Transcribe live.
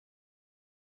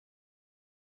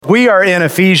We are in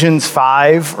Ephesians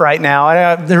 5 right now.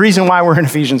 And the reason why we're in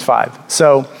Ephesians 5.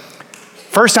 So,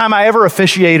 first time I ever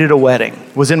officiated a wedding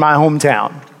was in my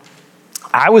hometown.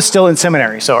 I was still in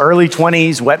seminary, so early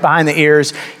 20s, wet behind the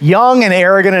ears, young and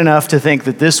arrogant enough to think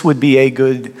that this would be a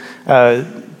good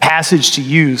passage to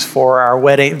use for our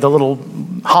wedding, the little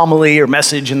homily or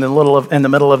message in the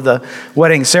middle of the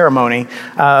wedding ceremony.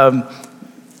 I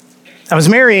was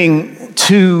marrying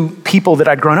two people that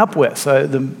I'd grown up with.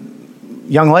 The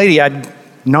young lady I'd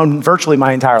known virtually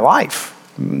my entire life.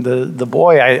 The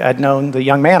boy I'd known, the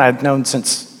young man I'd known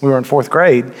since we were in fourth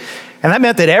grade. And that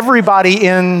meant that everybody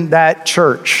in that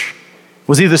church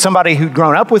was either somebody who'd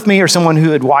grown up with me or someone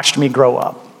who had watched me grow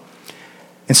up.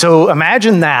 And so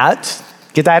imagine that,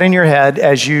 get that in your head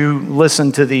as you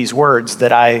listen to these words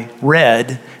that I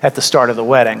read at the start of the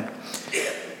wedding.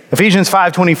 Ephesians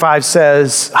 5:25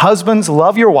 says, "Husbands,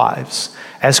 love your wives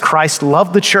as Christ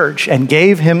loved the church and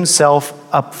gave himself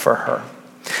up for her,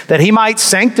 that he might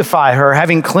sanctify her,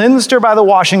 having cleansed her by the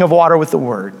washing of water with the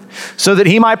word, so that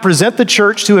he might present the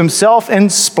church to himself in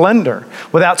splendor,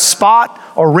 without spot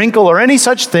or wrinkle or any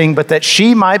such thing, but that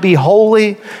she might be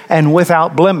holy and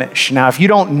without blemish." Now, if you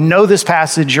don't know this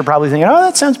passage, you're probably thinking, oh,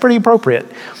 that sounds pretty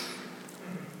appropriate.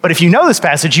 But if you know this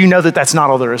passage, you know that that's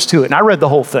not all there is to it. And I read the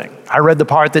whole thing. I read the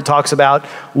part that talks about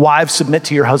wives submit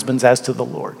to your husbands as to the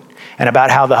Lord, and about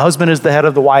how the husband is the head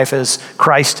of the wife as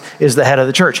Christ is the head of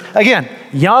the church. Again,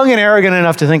 young and arrogant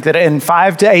enough to think that in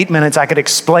 5 to 8 minutes I could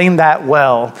explain that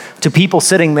well to people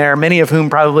sitting there, many of whom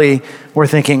probably were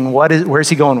thinking, where's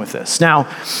he going with this? Now,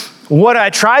 what I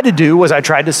tried to do was I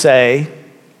tried to say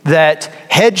that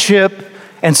headship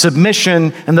and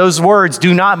submission and those words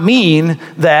do not mean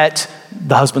that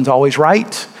the husband's always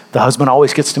right, the husband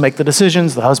always gets to make the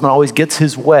decisions, the husband always gets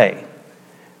his way.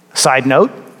 Side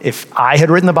note, if I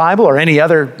had written the Bible or any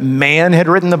other man had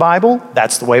written the Bible,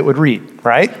 that's the way it would read,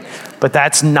 right? But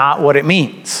that's not what it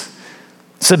means.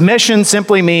 Submission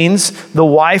simply means the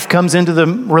wife comes into the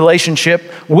relationship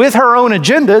with her own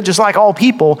agenda, just like all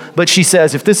people, but she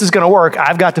says, if this is going to work,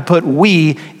 I've got to put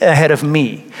we ahead of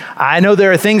me. I know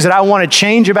there are things that I want to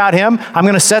change about him. I'm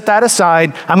going to set that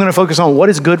aside. I'm going to focus on what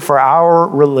is good for our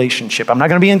relationship. I'm not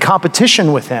going to be in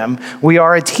competition with him. We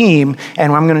are a team,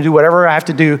 and I'm going to do whatever I have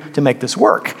to do to make this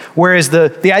work. Whereas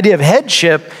the idea of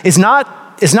headship is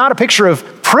not a picture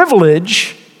of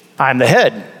privilege. I'm the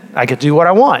head. I get to do what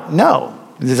I want. No.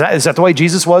 Is that the way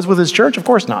Jesus was with his church? Of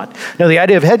course not. No, the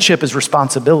idea of headship is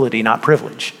responsibility, not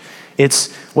privilege.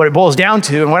 It's what it boils down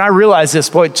to. And when I realized this,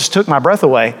 boy, it just took my breath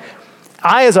away.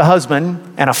 I, as a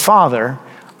husband and a father,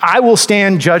 I will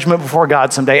stand judgment before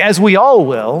God someday, as we all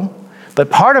will.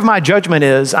 But part of my judgment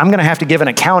is I'm going to have to give an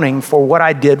accounting for what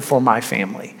I did for my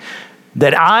family.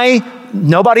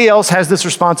 Nobody else has this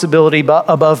responsibility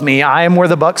above me. I am where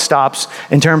the buck stops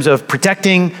in terms of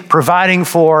protecting, providing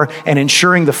for, and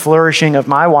ensuring the flourishing of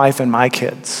my wife and my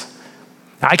kids.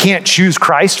 I can't choose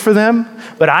Christ for them,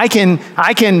 but I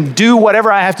can do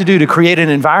whatever I have to do to create an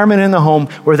environment in the home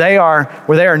where they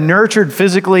are nurtured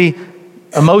physically,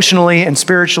 emotionally, and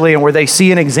spiritually, and where they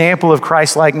see an example of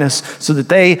Christ-likeness so that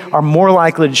they are more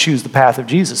likely to choose the path of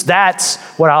Jesus. That's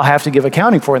what I'll have to give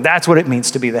accounting for, and that's what it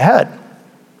means to be the head.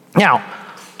 Now,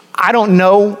 I don't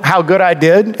know how good I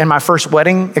did in my first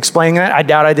wedding explaining that. I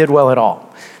doubt I did well at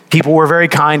all. People were very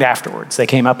kind afterwards. They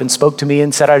came up and spoke to me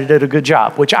and said I did a good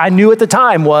job, which I knew at the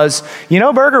time was,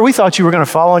 Berger, we thought you were going to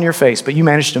fall on your face, but you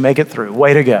managed to make it through.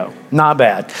 Way to go. Not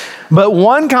bad. But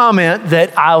one comment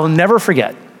that I'll never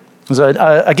forget was,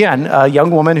 a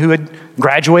young woman who had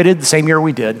graduated the same year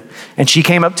we did, and she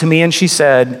came up to me and she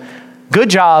said, "Good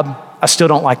job. I still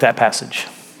don't like that passage."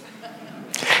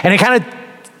 And it kind of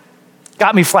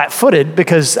got me flat-footed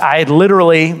because I had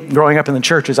literally, growing up in the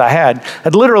church as I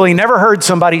had literally never heard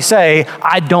somebody say,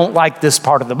 "I don't like this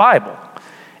part of the Bible."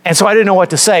 And so I didn't know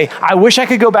what to say. I wish I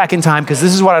could go back in time because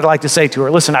this is what I'd like to say to her.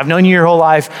 Listen, I've known you your whole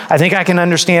life. I think I can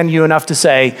understand you enough to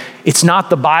say, it's not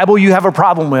the Bible you have a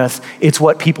problem with, it's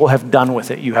what people have done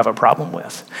with it you have a problem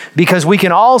with. Because we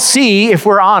can all see, if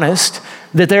we're honest,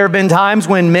 that there have been times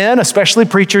when men, especially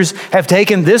preachers, have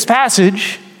taken this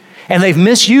passage and they've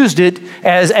misused it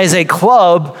as a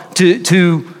club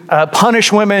to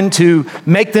punish women, to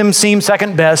make them seem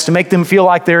second best, to make them feel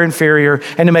like they're inferior,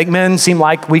 and to make men seem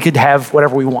like we could have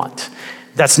whatever we want.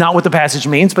 That's not what the passage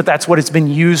means, but that's what it's been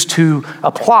used to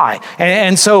apply.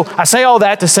 And so I say all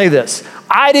that to say this.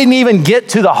 I didn't even get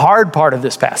to the hard part of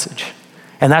this passage,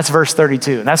 and that's verse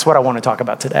 32, and that's what I want to talk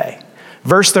about today.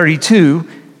 Verse 32,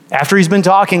 after he's been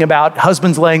talking about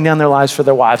husbands laying down their lives for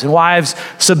their wives and wives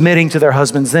submitting to their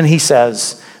husbands, then he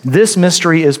says, "This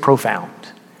mystery is profound,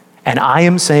 and I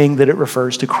am saying that it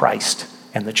refers to Christ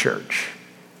and the church."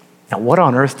 Now, what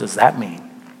on earth does that mean?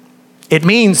 It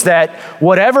means that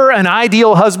whatever an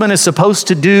ideal husband is supposed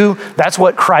to do, that's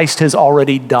what Christ has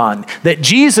already done. That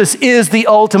Jesus is the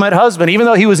ultimate husband. Even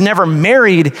though he was never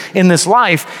married in this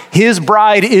life, his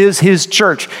bride is his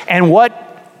church. And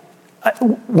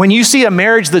when you see a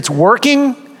marriage that's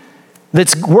working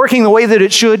the way that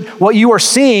it should, what you are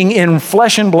seeing in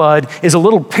flesh and blood is a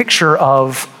little picture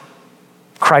of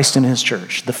Christ and his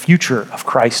church, the future of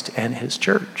Christ and his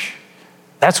church.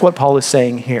 That's what Paul is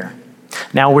saying here.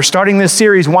 Now, we're starting this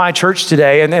series, Why Church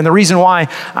Today, and the reason why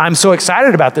I'm so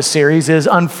excited about this series is,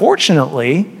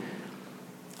 unfortunately,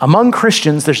 among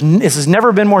Christians, this has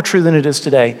never been more true than it is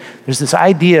today. There's this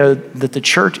idea that the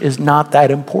church is not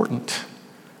that important.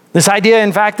 This idea,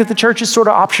 in fact, that the church is sort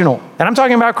of optional. And I'm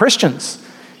talking about Christians.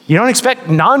 You don't expect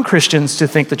non-Christians to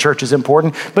think the church is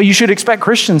important, but you should expect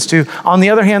Christians to. On the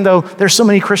other hand, though, there's so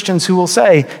many Christians who will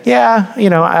say, yeah,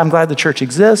 I'm glad the church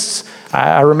exists.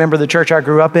 I remember the church I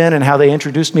grew up in and how they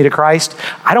introduced me to Christ.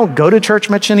 I don't go to church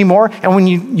much anymore. And when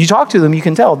you talk to them, you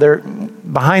can tell they're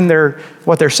behind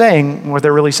what they're saying, what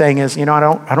they're really saying is, I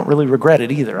don't really regret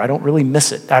it either. I don't really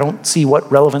miss it. I don't see what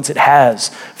relevance it has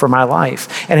for my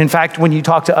life. And in fact, when you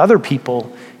talk to other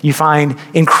people, you find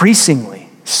increasingly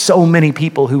so many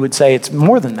people who would say it's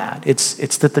more than that.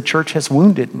 It's that the church has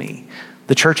wounded me.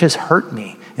 The church has hurt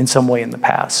me in some way in the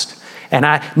past. And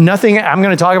I'm going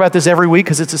to talk about this every week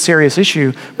because it's a serious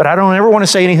issue, but I don't ever want to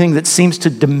say anything that seems to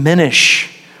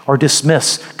diminish or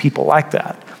dismiss people like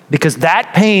that. Because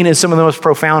that pain is some of the most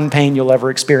profound pain you'll ever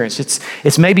experience.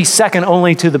 It's maybe second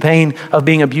only to the pain of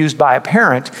being abused by a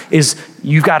parent, is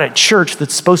you've got a church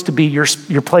that's supposed to be your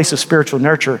place of spiritual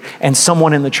nurture, and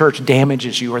someone in the church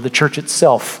damages you, or the church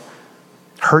itself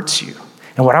hurts you.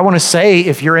 And what I want to say,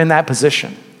 if you're in that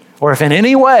position, or if in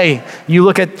any way you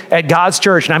look at God's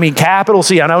church, and I mean capital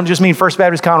C, I don't just mean First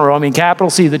Baptist Conroe, I mean capital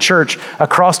C, the church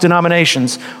across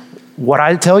denominations, what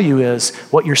I tell you is,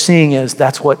 what you're seeing is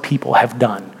that's what people have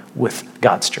done with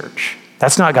God's church.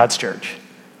 That's not God's church.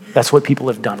 That's what people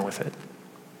have done with it.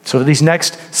 So these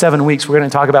next 7 weeks, we're going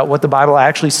to talk about what the Bible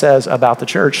actually says about the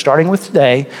church, starting with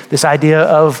today, this idea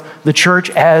of the church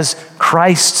as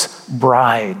Christ's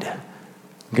bride.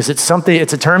 Because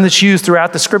it's a term that's used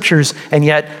throughout the scriptures, and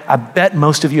yet I bet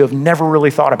most of you have never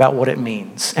really thought about what it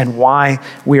means and why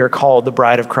we are called the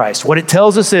bride of Christ. What it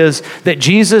tells us is that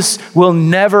Jesus will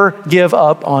never give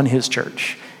up on his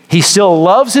church. He still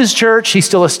loves his church. He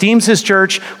still esteems his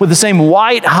church with the same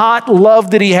white hot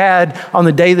love that he had on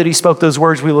the day that he spoke those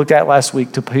words we looked at last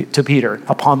week to Peter.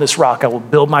 Upon this rock I will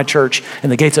build my church, and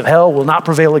the gates of hell will not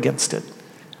prevail against it.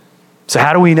 So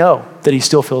how do we know that he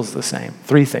still feels the same?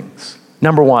 3 things.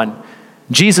 Number 1,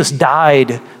 Jesus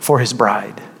died for his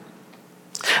bride.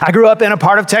 I grew up in a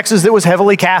part of Texas that was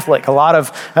heavily Catholic. A lot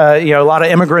of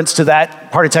immigrants to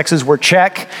that part of Texas were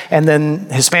Czech, and then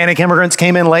Hispanic immigrants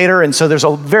came in later, and so there's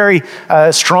a very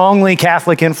strongly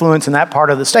Catholic influence in that part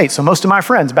of the state. So most of my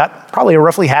friends, probably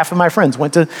roughly half of my friends,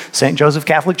 went to St. Joseph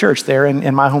Catholic Church there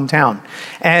in my hometown.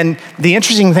 And the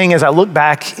interesting thing as I look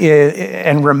back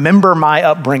and remember my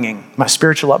upbringing, my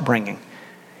spiritual upbringing,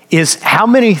 is how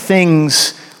many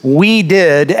things we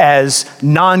did as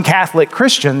non-Catholic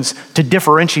Christians to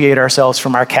differentiate ourselves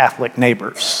from our Catholic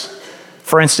neighbors.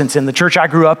 For instance, in the church I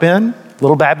grew up in,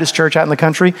 little Baptist church out in the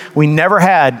country, we never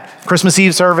had Christmas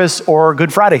Eve service or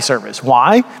Good Friday service.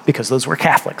 Why? Because those were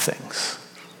Catholic things.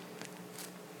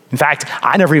 In fact,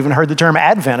 I never even heard the term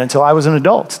Advent until I was an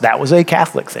adult. That was a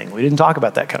Catholic thing. We didn't talk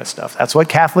about that kind of stuff. That's what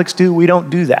Catholics do. We don't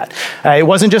do that. It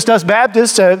wasn't just us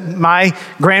Baptists. My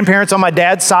grandparents on my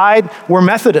dad's side were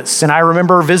Methodists, and I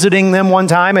remember visiting them one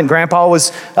time, and Grandpa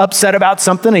was upset about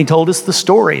something, and he told us the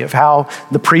story of how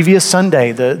the previous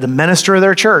Sunday, the minister of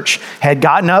their church had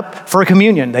gotten up for a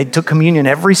communion. They took communion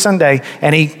every Sunday,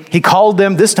 and he called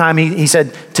them this time. He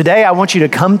said, "Today I want you to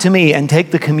come to me and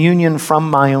take the communion from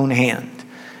my own hand."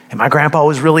 And my grandpa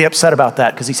was really upset about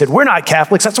that because he said, "We're not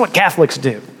Catholics. That's what Catholics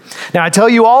do." Now, I tell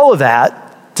you all of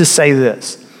that to say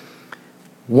this.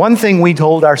 One thing we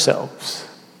told ourselves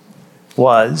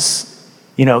was,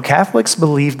 Catholics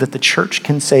believe that the church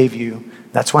can save you.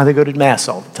 That's why they go to Mass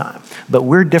all the time. But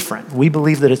we're different. We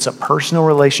believe that it's a personal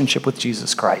relationship with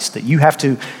Jesus Christ, that you have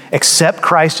to accept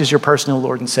Christ as your personal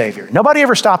Lord and Savior. Nobody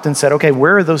ever stopped and said, okay,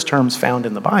 where are those terms found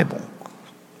in the Bible?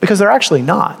 Because they're actually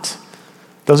not.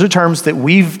 Those are terms that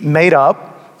we've made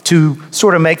up to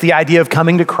sort of make the idea of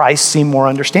coming to Christ seem more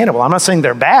understandable. I'm not saying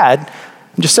they're bad.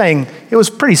 I'm just saying it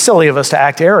was pretty silly of us to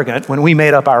act arrogant when we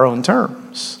made up our own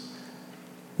terms.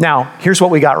 Now, here's what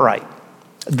we got right.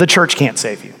 The church can't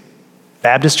save you.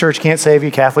 Baptist church can't save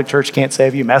you, Catholic church can't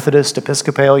save you, Methodist,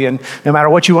 Episcopalian, no matter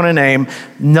what you want to name,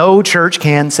 no church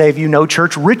can save you, no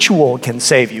church ritual can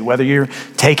save you, whether you're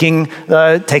taking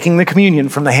the communion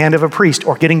from the hand of a priest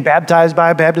or getting baptized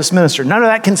by a Baptist minister. None of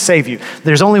that can save you.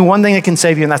 There's only one thing that can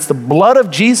save you, and that's the blood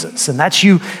of Jesus, and that's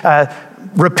you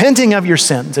repenting of your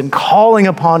sins and calling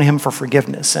upon him for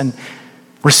forgiveness and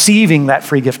receiving that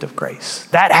free gift of grace.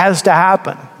 That has to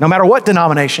happen, no matter what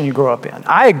denomination you grow up in.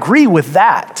 I agree with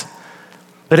that.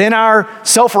 But in our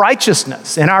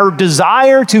self-righteousness, in our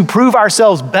desire to prove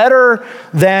ourselves better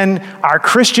than our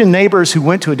Christian neighbors who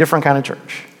went to a different kind of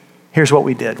church, here's what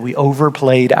we did. We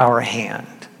overplayed our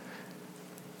hand.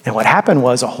 And what happened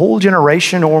was a whole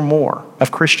generation or more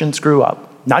of Christians grew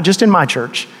up, not just in my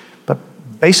church, but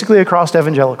basically across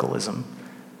evangelicalism,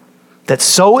 that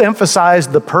so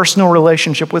emphasized the personal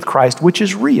relationship with Christ, which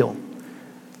is real,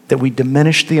 that we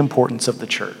diminished the importance of the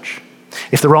church.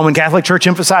 If the Roman Catholic Church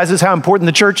emphasizes how important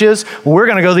the church is, we're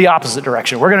going to go the opposite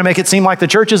direction. We're going to make it seem like the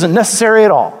church isn't necessary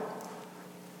at all.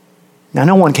 Now,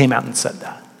 no one came out and said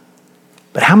that.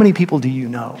 But how many people do you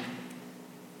know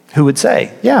who would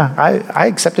say, yeah, I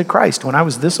accepted Christ when I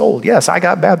was this old. Yes, I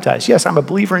got baptized. Yes, I'm a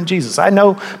believer in Jesus. I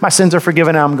know my sins are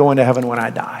forgiven and I'm going to heaven when I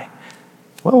die.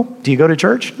 Well, do you go to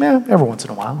church? Yeah, every once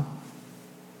in a while.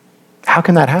 How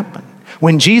can that happen?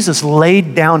 When Jesus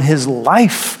laid down his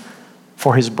life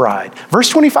for his bride. Verse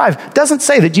 25 doesn't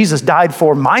say that Jesus died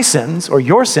for my sins or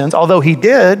your sins, although he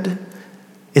did.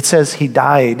 It says he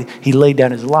died, he laid down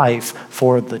his life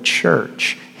for the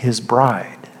church, his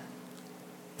bride.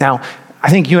 Now, I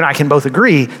think you and I can both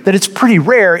agree that it's pretty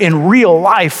rare in real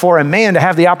life for a man to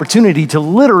have the opportunity to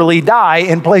literally die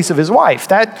in place of his wife.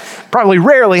 That probably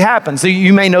rarely happens.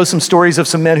 You may know some stories of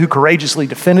some men who courageously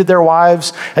defended their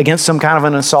wives against some kind of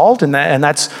an assault, and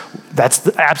that's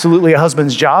absolutely a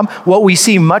husband's job. What we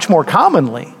see much more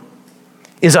commonly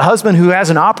is a husband who has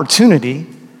an opportunity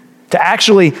to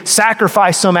actually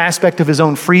sacrifice some aspect of his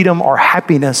own freedom or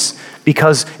happiness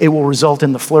because it will result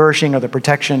in the flourishing or the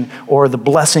protection or the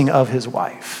blessing of his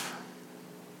wife.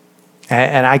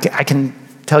 And I can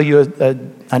tell you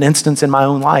an instance in my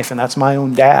own life, and that's my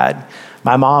own dad.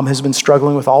 My mom has been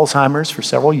struggling with Alzheimer's for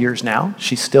several years now.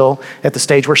 She's still at the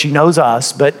stage where she knows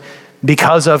us, but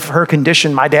because of her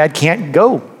condition, my dad can't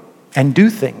go and do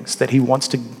things that he wants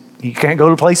to. He can't go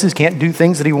to places, can't do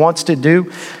things that he wants to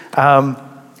do.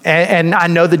 And I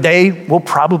know the day will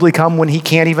probably come when he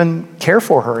can't even care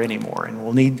for her anymore, and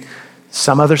we'll need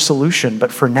some other solution.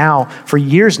 But for now, for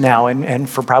years now, and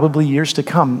for probably years to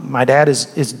come, my dad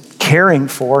is caring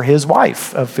for his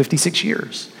wife of 56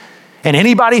 years. And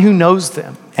anybody who knows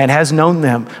them and has known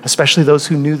them, especially those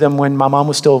who knew them when my mom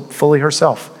was still fully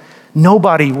herself,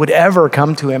 nobody would ever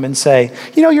come to him and say,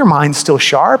 you know, your mind's still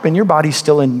sharp and your body's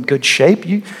still in good shape.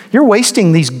 You're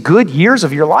wasting these good years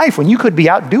of your life when you could be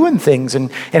out doing things and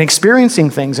experiencing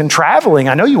things and traveling.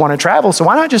 I know you want to travel, so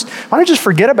why not just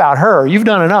forget about her? You've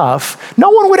done enough. No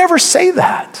one would ever say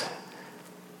that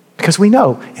because we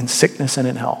know in sickness and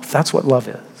in health, that's what love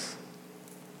is.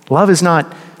 Love is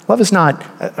not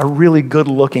a really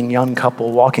good-looking young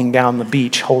couple walking down the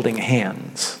beach holding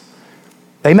hands.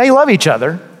 They may love each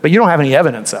other, but you don't have any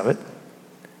evidence of it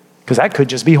because that could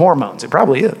just be hormones. It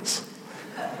probably is.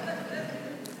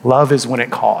 Love is when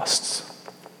it costs.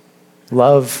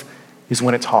 Love is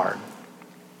when it's hard.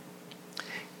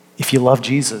 If you love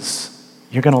Jesus,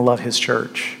 you're going to love his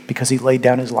church because he laid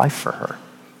down his life for her.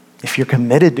 If you're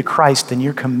committed to Christ, then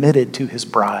you're committed to his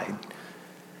bride.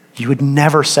 You would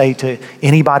never say to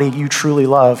anybody you truly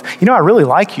love, you know, I really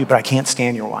like you, but I can't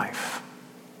stand your wife.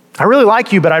 I really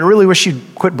like you, but I really wish you'd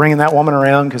quit bringing that woman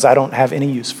around because I don't have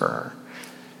any use for her.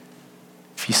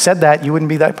 If you said that, you wouldn't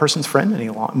be that person's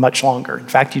friend much longer. In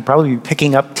fact, you'd probably be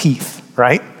picking up teeth,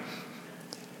 right?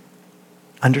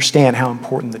 Understand how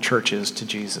important the church is to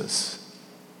Jesus.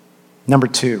 Number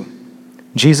 2,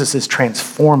 Jesus is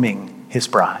transforming his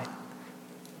bride.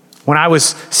 When I was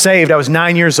saved, I was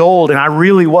 9 years old, and I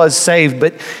really was saved.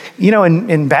 But, you know,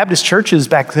 in Baptist churches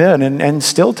back then, and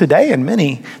still today in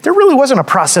many, there really wasn't a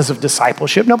process of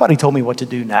discipleship. Nobody told me what to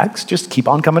do next. Just keep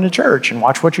on coming to church and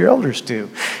watch what your elders do.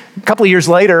 A couple of years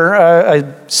later,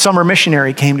 a summer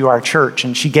missionary came to our church,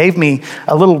 and she gave me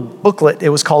a little booklet. It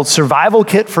was called Survival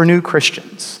Kit for New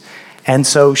Christians. And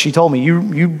so she told me,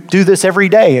 you do this every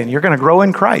day, and you're going to grow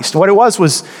in Christ. What it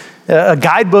was a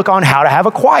guidebook on how to have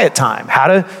a quiet time, how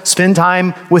to spend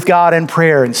time with God in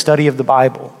prayer and study of the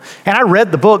Bible. And I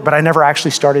read the book, but I never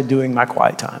actually started doing my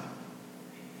quiet time.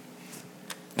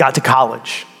 Got to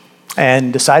college,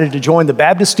 and decided to join the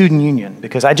Baptist Student Union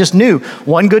because I just knew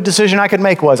one good decision I could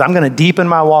make was I'm going to deepen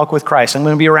my walk with Christ. I'm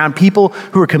going to be around people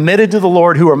who are committed to the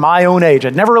Lord, who are my own age.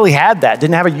 I'd never really had that.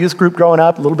 Didn't have a youth group growing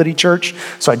up, a little bitty church.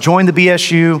 So I joined the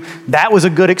BSU. That was a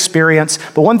good experience.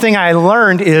 But one thing I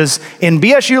learned is in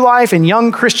BSU life, in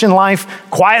young Christian life,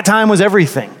 quiet time was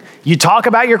everything. You talk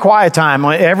about your quiet time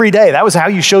every day. That was how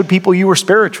you showed people you were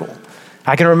spiritual.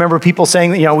 I can remember people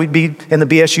saying that, we'd be in the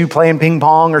BSU playing ping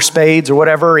pong or spades or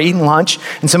whatever, or eating lunch,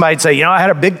 and somebody'd say, I had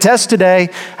a big test today.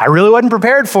 I really wasn't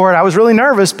prepared for it. I was really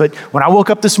nervous, but when I woke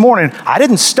up this morning, I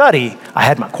didn't study. I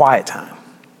had my quiet time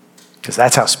because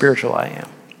that's how spiritual I am.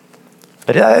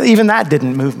 But even that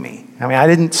didn't move me. I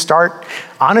didn't start,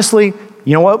 honestly,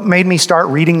 you know what made me start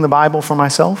reading the Bible for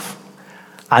myself?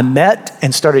 I met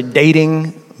and started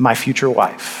dating my future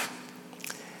wife.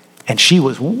 And she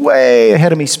was way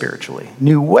ahead of me spiritually,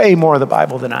 knew way more of the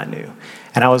Bible than I knew.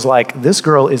 And I was like, this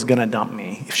girl is going to dump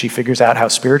me if she figures out how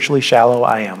spiritually shallow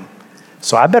I am.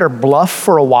 So I better bluff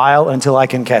for a while until I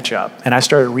can catch up. And I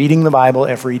started reading the Bible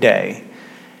every day.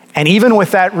 And even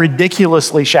with that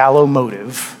ridiculously shallow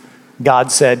motive,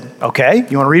 God said, okay,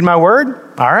 you want to read my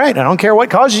word? All right, I don't care what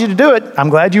causes you to do it. I'm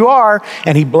glad you are.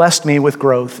 And he blessed me with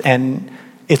growth, and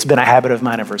it's been a habit of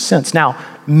mine ever since. Now,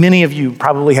 many of you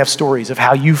probably have stories of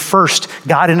how you first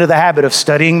got into the habit of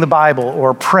studying the Bible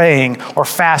or praying or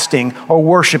fasting or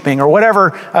worshiping or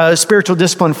whatever spiritual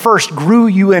discipline first grew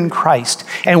you in Christ.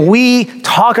 And we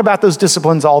talk about those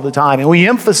disciplines all the time and we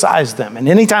emphasize them. And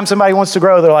anytime somebody wants to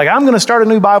grow, they're like, I'm going to start a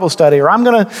new Bible study, or I'm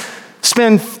going to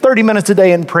spend 30 minutes a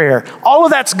day in prayer. All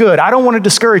of that's good. I don't want to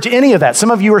discourage any of that.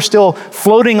 Some of you are still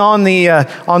floating on the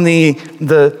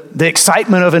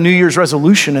excitement of a New Year's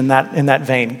resolution in that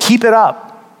vein. Keep it up.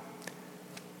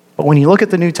 But when you look at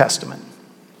the New Testament,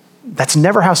 that's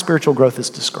never how spiritual growth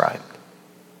is described.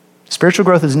 Spiritual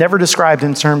growth is never described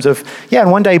in terms of,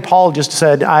 and one day Paul just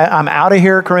said, I'm out of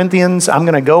here, Corinthians. I'm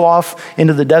going to go off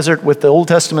into the desert with the Old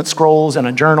Testament scrolls and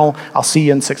a journal. I'll see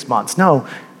you in 6 months. No.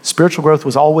 Spiritual growth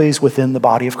was always within the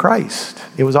body of Christ.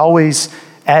 It was always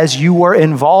as you were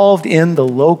involved in the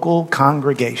local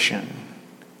congregation.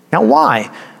 Now,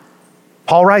 why?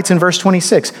 Paul writes in verse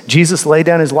 26, Jesus laid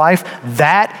down his life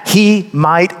that he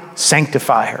might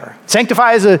sanctify her.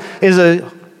 Sanctify is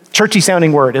a churchy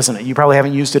sounding word, isn't it? You probably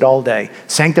haven't used it all day.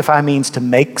 Sanctify means to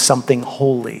make something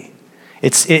holy.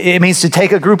 It means to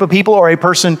take a group of people or a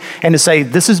person and to say,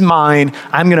 this is mine.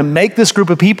 I'm going to make this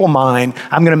group of people mine.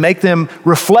 I'm going to make them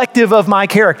reflective of my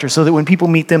character so that when people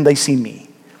meet them, they see me.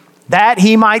 That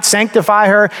he might sanctify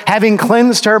her, having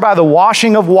cleansed her by the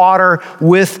washing of water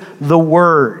with the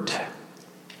word.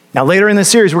 Now, later in the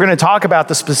series, we're going to talk about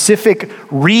the specific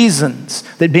reasons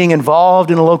that being involved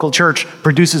in a local church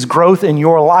produces growth in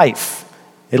your life,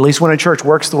 at least when a church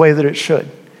works the way that it should.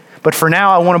 But for now,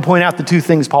 I want to point out the two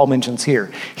things Paul mentions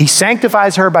here. He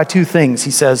sanctifies her by two things. He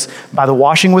says, by the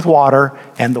washing with water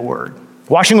and the word.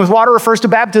 Washing with water refers to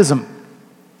baptism.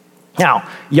 Now,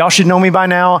 y'all should know me by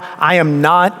now. I am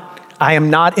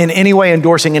not in any way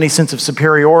endorsing any sense of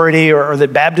superiority or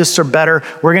that Baptists are better.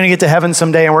 We're going to get to heaven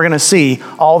someday and we're going to see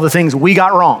all the things we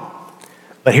got wrong.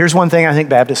 But here's one thing I think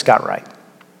Baptists got right.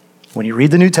 When you read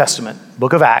the New Testament,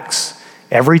 book of Acts,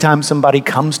 every time somebody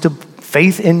comes to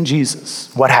faith in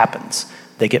Jesus, what happens?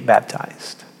 They get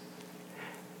baptized.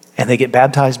 And they get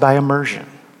baptized by immersion.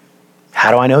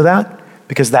 How do I know that?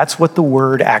 Because that's what the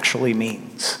word actually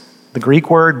means. The Greek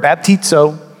word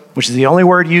baptizo, which is the only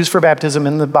word used for baptism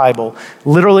in the Bible,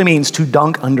 literally means to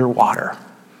dunk underwater.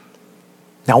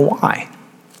 Now, why?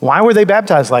 Why were they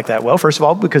baptized like that? Well, first of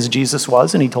all, because Jesus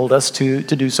was, and he told us to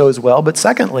do so as well. But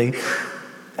secondly,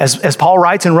 as Paul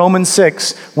writes in Romans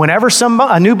 6, whenever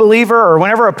a new believer or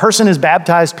whenever a person is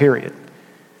baptized, period,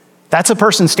 that's a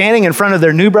person standing in front of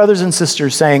their new brothers and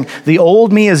sisters saying, the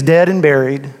old me is dead and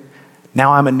buried.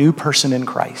 Now I'm a new person in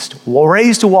Christ,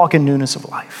 raised to walk in newness of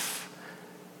life.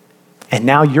 And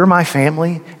now you're my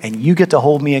family and you get to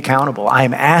hold me accountable. I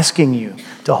am asking you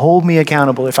to hold me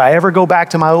accountable. If I ever go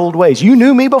back to my old ways, you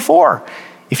knew me before.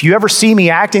 If you ever see me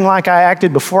acting like I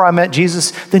acted before I met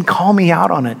Jesus, then call me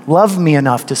out on it. Love me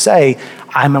enough to say,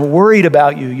 I'm worried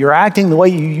about you. You're acting the way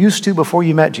you used to before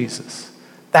you met Jesus.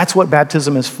 That's what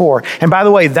baptism is for. And by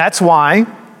the way, that's why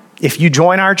if you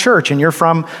join our church and you're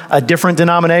from a different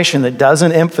denomination that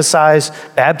doesn't emphasize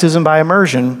baptism by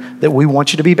immersion, that we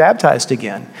want you to be baptized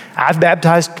again. I've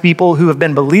baptized people who have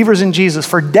been believers in Jesus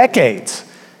for decades.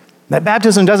 That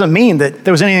baptism doesn't mean that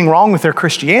there was anything wrong with their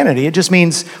Christianity. It just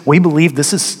means we believe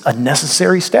this is a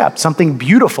necessary step, something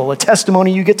beautiful, a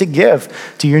testimony you get to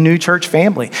give to your new church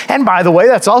family. And by the way,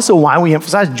 that's also why we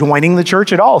emphasize joining the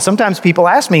church at all. Sometimes people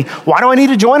ask me, why do I need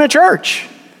to join a church?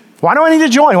 Why do I need to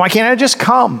join? Why can't I just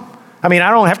come? I mean,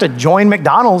 I don't have to join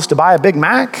McDonald's to buy a Big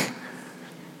Mac.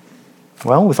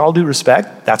 Well, with all due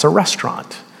respect, that's a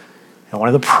restaurant. And one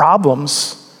of the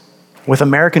problems with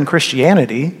American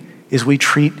Christianity is we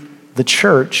treat the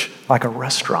church like a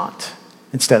restaurant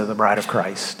instead of the bride of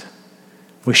Christ.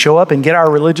 We show up and get our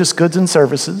religious goods and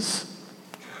services,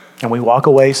 and we walk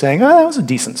away saying, oh, that was a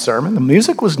decent sermon. The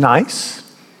music was nice.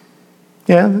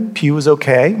 Yeah, the pew was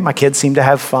okay. My kids seem to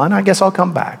have fun. I guess I'll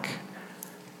come back.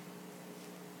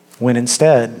 When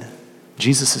instead,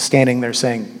 Jesus is standing there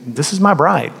saying, this is my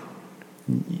bride.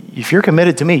 If you're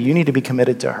committed to me, you need to be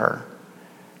committed to her.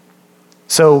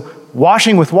 So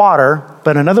washing with water,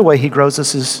 but another way he grows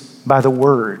us is by the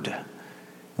word.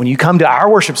 When you come to our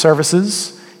worship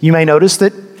services, you may notice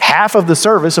that half of the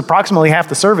service, approximately half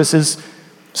the service, is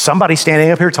somebody standing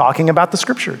up here talking about the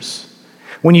scriptures.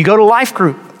 When you go to life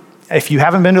group, if you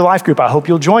haven't been to life group, I hope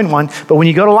you'll join one. But when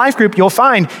you go to life group, you'll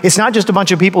find it's not just a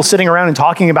bunch of people sitting around and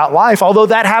talking about life, although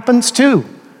that happens too.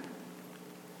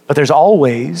 But there's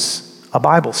always a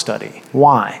Bible study.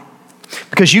 Why?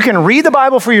 Because you can read the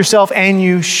Bible for yourself, and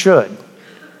you should.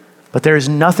 But there is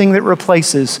nothing that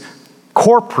replaces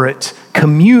corporate,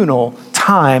 communal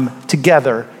time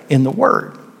together in the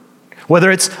Word.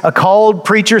 Whether it's a called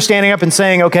preacher standing up and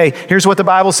saying, okay, here's what the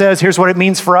Bible says, here's what it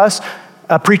means for us.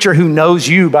 A preacher who knows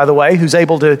you, by the way, who's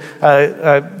able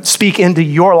to speak into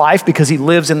your life because he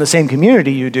lives in the same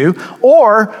community you do.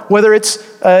 Or whether it's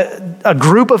a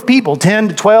group of people, 10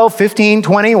 to 12, 15,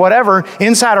 20, whatever,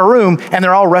 inside a room, and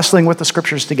they're all wrestling with the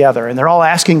scriptures together, and they're all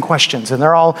asking questions, and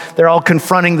they're all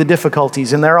confronting the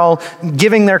difficulties, and they're all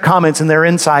giving their comments and their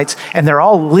insights, and they're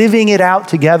all living it out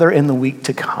together in the week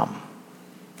to come.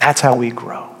 That's how we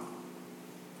grow.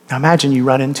 Now imagine you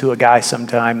run into a guy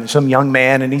sometime, some young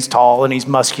man, and he's tall and he's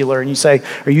muscular, and you say,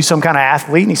 are you some kind of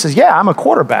athlete? And he says, yeah, I'm a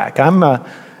quarterback.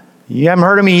 You haven't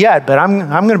heard of me yet, but I'm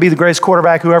going to be the greatest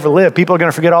quarterback who ever lived. People are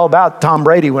going to forget all about Tom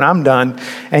Brady when I'm done.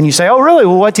 And you say, oh, really?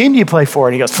 Well, what team do you play for?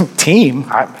 And he goes, team?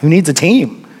 Who needs a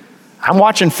team? I'm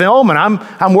watching film, and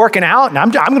I'm working out, and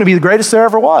I'm going to be the greatest there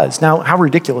ever was. Now, how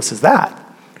ridiculous is that?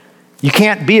 You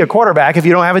can't be a quarterback if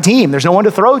you don't have a team. There's no one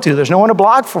to throw to. There's no one to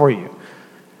block for you.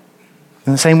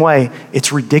 In the same way,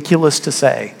 it's ridiculous to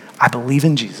say, I believe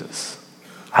in Jesus.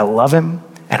 I love him,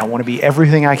 and I want to be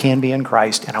everything I can be in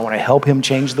Christ, and I want to help him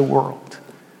change the world.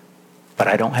 But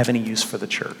I don't have any use for the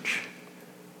church.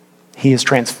 He is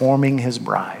transforming his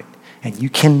bride, and you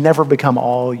can never become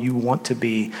all you want to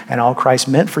be and all Christ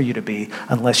meant for you to be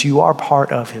unless you are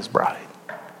part of his bride.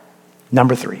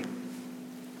 Number 3.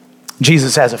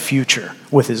 Jesus has a future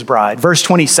with his bride. Verse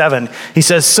 27, he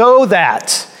says, so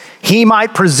that he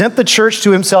might present the church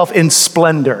to himself in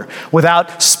splendor,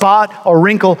 without spot or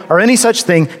wrinkle or any such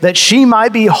thing, that she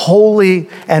might be holy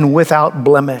and without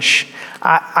blemish.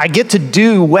 I get to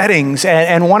do weddings,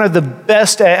 and one of the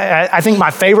best, I think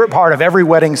my favorite part of every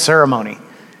wedding ceremony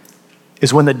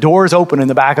is when the doors open in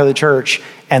the back of the church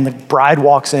and the bride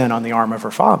walks in on the arm of her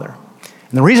father.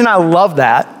 And the reason I love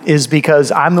that is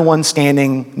because I'm the one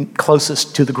standing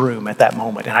closest to the groom at that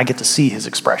moment, and I get to see his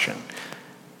expression.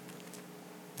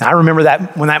 And I remember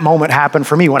that when that moment happened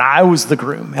for me, when I was the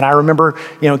groom. And I remember,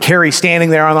 Carrie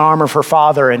standing there on the arm of her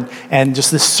father, and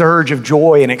just this surge of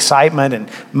joy and excitement.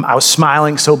 And I was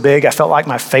smiling so big, I felt like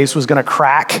my face was going to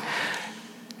crack.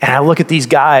 And I look at these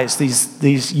guys,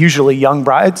 these usually young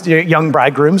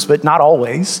bridegrooms, but not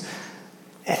always.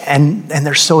 And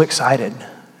they're so excited.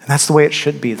 And that's the way it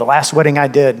should be. The last wedding I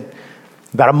did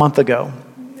about a month ago,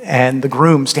 and the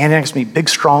groom standing next to me, big,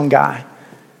 strong guy.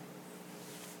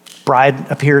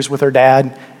 Bride appears with her dad,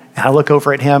 and I look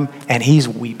over at him, and he's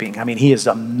weeping. I mean, he is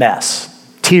a mess.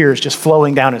 Tears just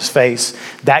flowing down his face.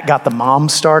 That got the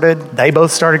moms started. They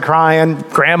both started crying.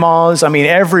 Grandmas. I mean,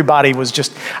 everybody was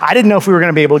just, I didn't know if we were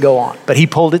going to be able to go on, but he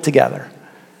pulled it together.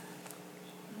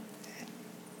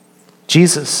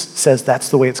 Jesus says that's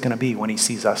the way it's going to be when he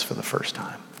sees us for the first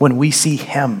time, when we see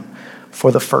him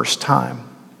for the first time.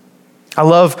 I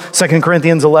love 2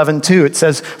 Corinthians 11:2. It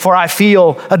says, for I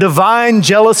feel a divine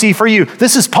jealousy for you.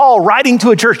 This is Paul writing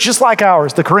to a church just like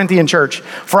ours, the Corinthian church.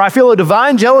 For I feel a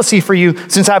divine jealousy for you,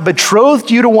 since I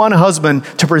betrothed you to one husband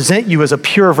to present you as a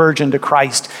pure virgin to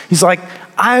Christ. He's like,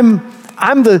 I'm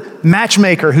the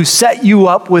matchmaker who set you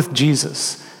up with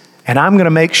Jesus. And I'm going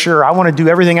to make sure, I want to do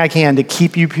everything I can to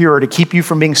keep you pure, to keep you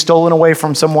from being stolen away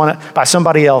from by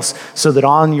somebody else, so that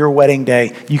on your wedding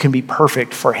day, you can be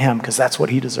perfect for him, because that's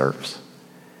what he deserves.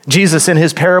 Jesus, in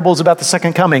his parables about the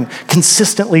second coming,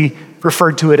 consistently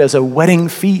referred to it as a wedding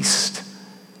feast.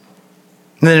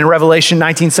 And then in Revelation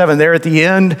 19:7, there at the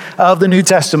end of the New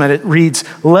Testament, it reads,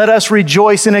 "Let us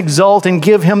rejoice and exult and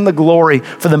give him the glory,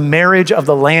 for the marriage of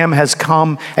the Lamb has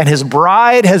come, and his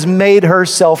bride has made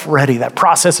herself ready." That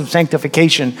process of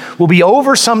sanctification will be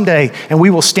over someday, and we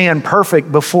will stand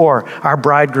perfect before our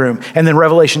bridegroom. And then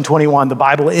Revelation 21, the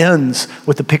Bible ends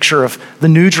with the picture of the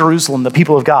New Jerusalem, the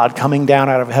people of God coming down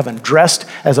out of heaven, dressed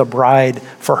as a bride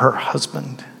for her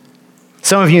husband.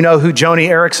 Some of you know who Joni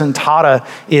Eareckson Tada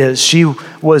is. She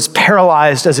was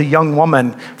paralyzed as a young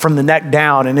woman from the neck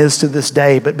down and is to this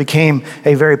day, but became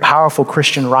a very powerful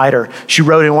Christian writer. She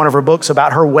wrote in one of her books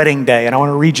about her wedding day, and I want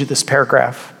to read you this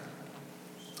paragraph.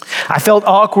 "I felt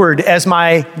awkward as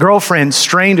my girlfriend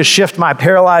strained to shift my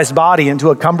paralyzed body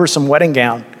into a cumbersome wedding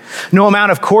gown. No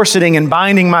amount of corseting and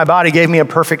binding my body gave me a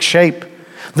perfect shape.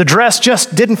 The dress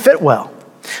just didn't fit well.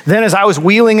 Then as I was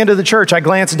wheeling into the church, I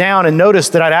glanced down and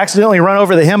noticed that I'd accidentally run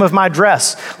over the hem of my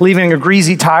dress, leaving a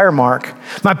greasy tire mark.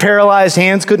 My paralyzed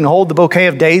hands couldn't hold the bouquet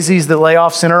of daisies that lay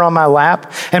off center on my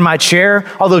lap, and my chair,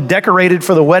 although decorated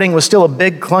for the wedding, was still a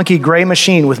big clunky gray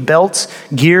machine with belts,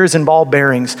 gears, and ball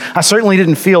bearings. I certainly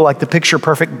didn't feel like the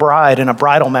picture-perfect bride in a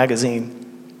bridal magazine.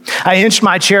 I inched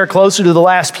my chair closer to the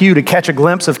last pew to catch a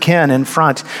glimpse of Ken in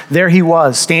front. There he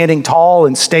was, standing tall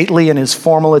and stately in his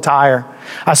formal attire.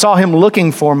 I saw him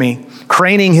looking for me,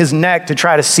 craning his neck to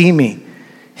try to see me.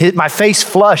 My face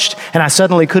flushed, and I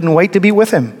suddenly couldn't wait to be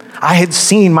with him. I had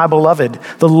seen my beloved.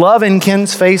 The love in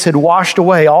Ken's face had washed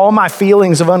away all my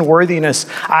feelings of unworthiness.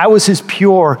 I was his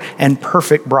pure and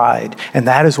perfect bride, and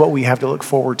that is what we have to look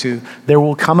forward to. There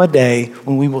will come a day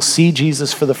when we will see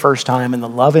Jesus for the first time, and the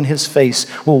love in his face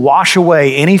will wash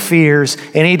away any fears,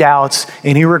 any doubts,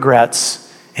 any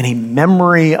regrets, any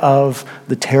memory of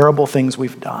the terrible things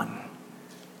we've done,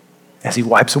 as he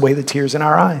wipes away the tears in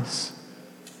our eyes.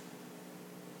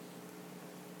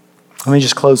 Let me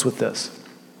just close with this.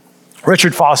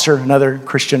 Richard Foster, another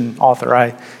Christian author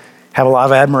I have a lot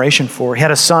of admiration for. He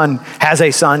has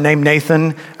a son named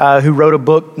Nathan, who wrote a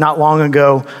book not long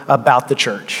ago about the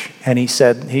church. And he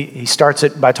said, he starts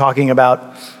it by talking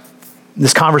about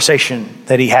this conversation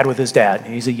that he had with his dad.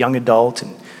 He's a young adult,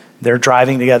 and they're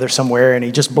driving together somewhere, and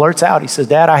he just blurts out, he says,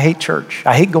 "Dad, I hate church.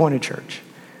 I hate going to church.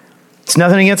 It's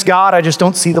nothing against God, I just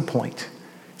don't see the point."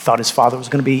 Thought his father was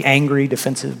going to be angry,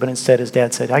 defensive, but instead his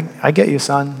dad said, I get you,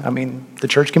 son. I mean, the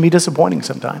church can be disappointing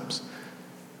sometimes.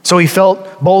 So he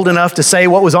felt bold enough to say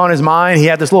what was on his mind. He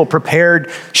had this little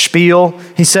prepared spiel.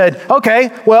 He said,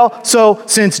 okay, well, so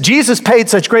since Jesus paid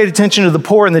such great attention to the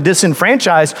poor and the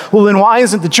disenfranchised, well, then why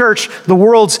isn't the church the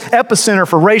world's epicenter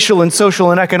for racial and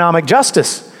social and economic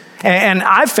justice? And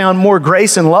I've found more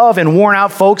grace and love in worn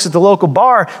out folks at the local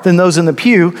bar than those in the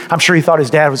pew. I'm sure he thought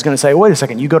his dad was going to say, wait a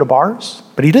second, you go to bars?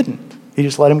 But he didn't. He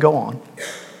just let him go on.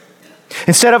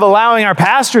 Instead of allowing our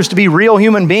pastors to be real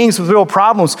human beings with real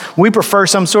problems, we prefer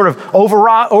some sort of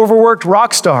overworked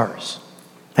rock stars.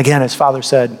 Again, his father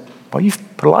said, well, you've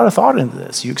put a lot of thought into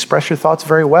this. You express your thoughts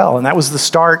very well. And that was the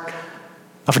start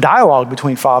of a dialogue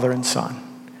between father and son.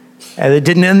 And it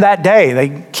didn't end that day.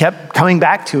 They kept coming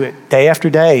back to it day after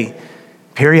day,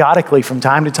 periodically from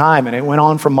time to time, and it went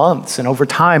on for months. And over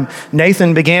time,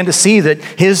 Nathan began to see that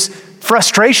his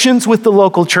frustrations with the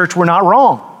local church were not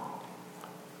wrong.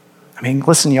 I mean,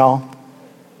 listen, y'all,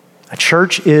 a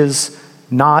church is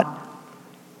not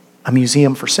a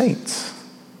museum for saints.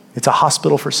 It's a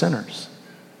hospital for sinners.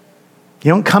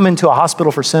 You don't come into a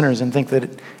hospital for sinners and think that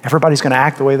everybody's going to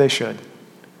act the way they should.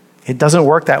 It doesn't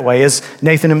work that way. As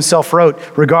Nathan himself wrote,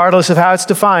 regardless of how it's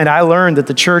defined, I learned that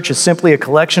the church is simply a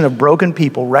collection of broken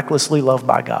people recklessly loved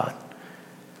by God.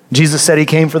 Jesus said he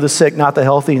came for the sick, not the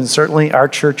healthy, and certainly our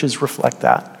churches reflect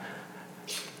that.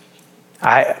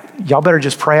 Y'all better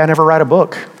just pray I never write a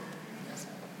book.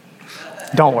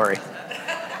 Don't worry.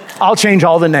 I'll change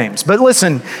all the names. But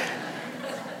listen,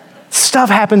 stuff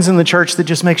happens in the church that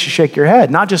just makes you shake your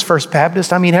head. Not just First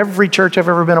Baptist. I mean, every church I've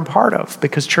ever been a part of,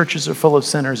 because churches are full of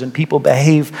sinners and people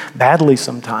behave badly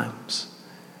sometimes.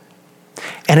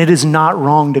 And it is not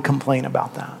wrong to complain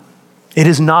about that. It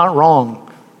is not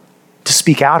wrong to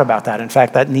speak out about that. In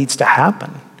fact, that needs to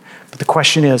happen. But the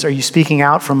question is, are you speaking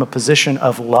out from a position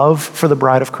of love for the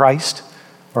bride of Christ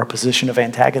or a position of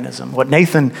antagonism? What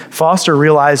Nathan Foster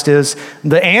realized is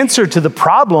the answer to the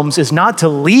problems is not to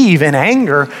leave in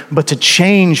anger, but to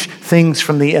change things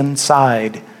from the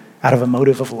inside out of a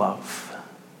motive of love.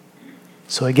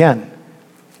 So again,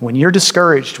 when you're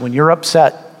discouraged, when you're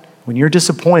upset, when you're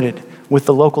disappointed with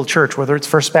the local church, whether it's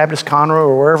First Baptist Conroe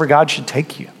or wherever God should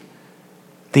take you,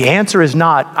 the answer is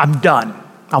not, I'm done,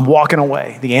 I'm walking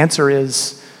away. The answer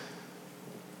is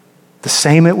the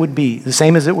same as it would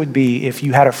be if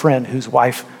you had a friend whose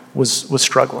wife was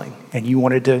struggling and you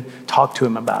wanted to talk to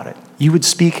him about it, you would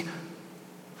speak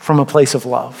from a place of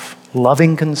love,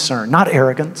 loving concern, not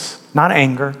arrogance, not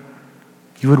anger.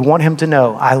 You would want him to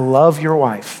know, I love your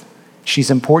wife. She's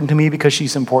important to me because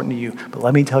she's important to you. But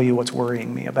let me tell you what's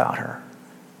worrying me about her.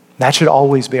 That should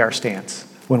always be our stance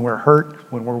when we're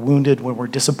hurt, when we're wounded, when we're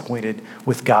disappointed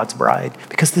with God's bride,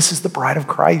 because this is the bride of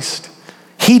Christ.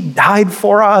 He died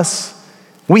for us.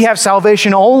 We have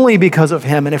salvation only because of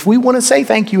him. And if we want to say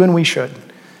thank you, and we should,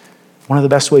 one of the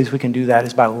best ways we can do that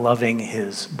is by loving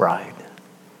his bride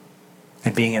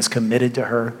and being as committed to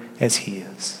her as he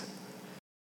is.